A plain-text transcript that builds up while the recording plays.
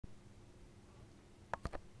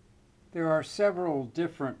There are several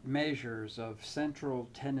different measures of central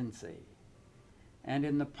tendency, and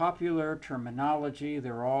in the popular terminology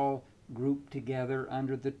they're all grouped together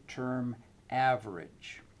under the term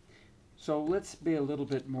average. So let's be a little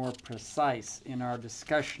bit more precise in our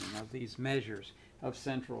discussion of these measures of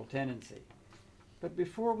central tendency. But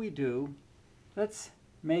before we do, let's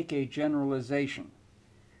make a generalization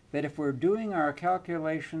that if we're doing our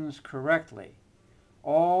calculations correctly,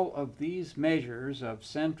 all of these measures of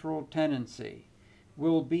central tendency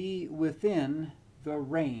will be within the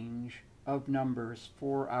range of numbers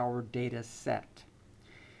for our data set.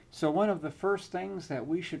 So one of the first things that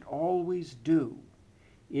we should always do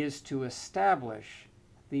is to establish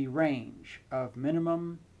the range of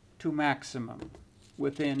minimum to maximum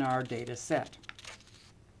within our data set.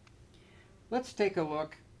 Let's take a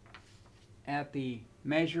look at the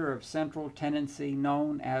measure of central tendency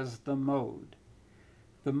known as the mode.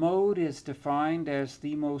 The mode is defined as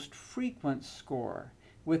the most frequent score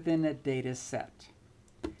within a data set.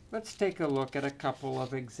 Let's take a look at a couple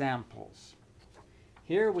of examples.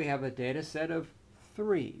 Here we have a data set of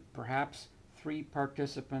perhaps three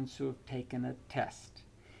participants who have taken a test.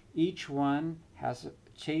 Each one has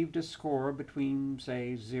achieved a score between,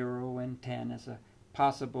 say, 0 and 10 as a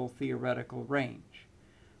possible theoretical range.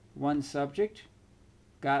 One subject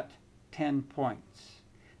got 10 points,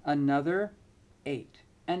 another 8,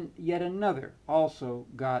 and yet another also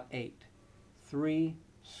got 8. 3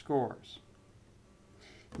 scores.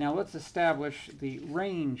 Now let's establish the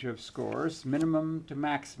range of scores, minimum to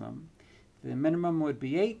maximum. The minimum would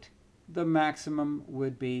be 8, the maximum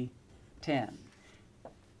would be 10.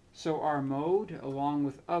 So our mode, along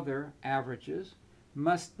with other averages,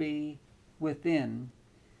 must be within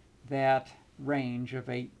that range of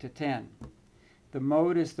 8 to 10. The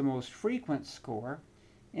mode is the most frequent score,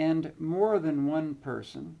 and more than one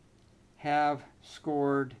person have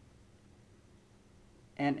scored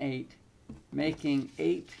an 8, making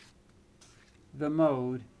 8 the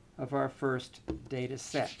mode of our first data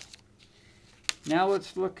set. Now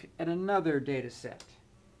let's look at another data set.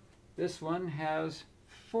 This one has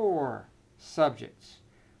 4 subjects.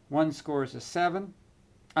 One scores a 7,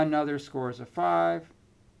 another scores a 5,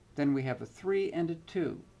 then we have a 3 and a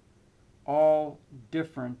 2, all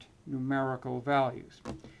different numerical values.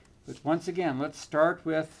 But once again, let's start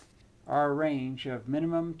with our range of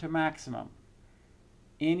minimum to maximum.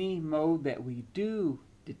 Any mode that we do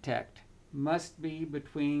detect must be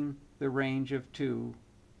between the range of 2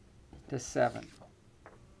 to 7.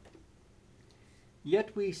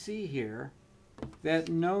 Yet we see here that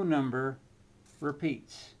no number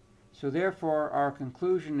repeats. So therefore our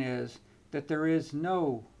conclusion is that there is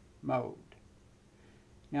no mode.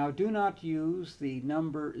 Now do not use the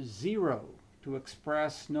number 0 to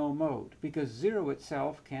express no mode, because 0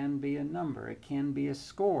 itself can be a number, it can be a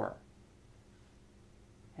score.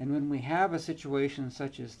 And when we have a situation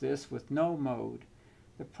such as this with no mode,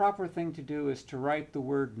 the proper thing to do is to write the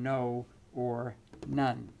word no or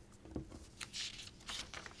none.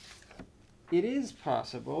 It is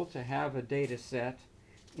possible to have a data set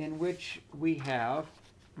in which we have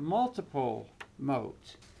multiple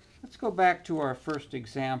modes. Let's go back to our first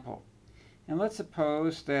example. And let's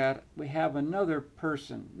suppose that we have another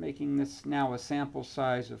person, making this now a sample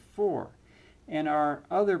size of 4. And our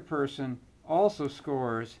other person also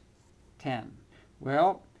scores 10.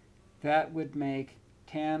 Well, that would make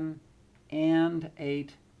 10 and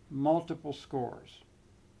 8 multiple scores,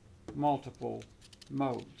 multiple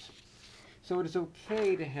modes. So it is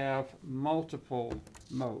okay to have multiple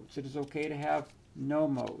modes. It is okay to have no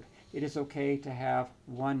mode. It is okay to have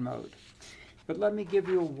one mode. But let me give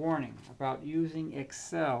you a warning about using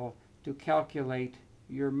Excel to calculate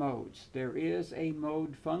your modes. There is a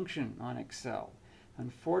mode function on Excel.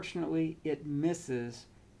 Unfortunately, it misses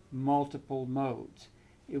multiple modes.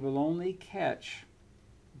 It will only catch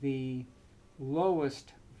the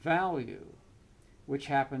lowest value, which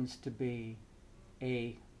happens to be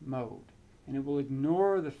a mode. And it will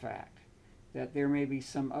ignore the fact that there may be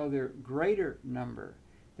some other greater number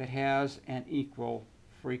that has an equal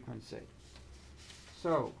frequency.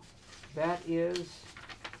 So that is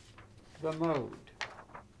the mode,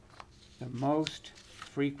 the most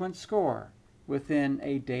frequent score within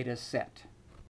a data set.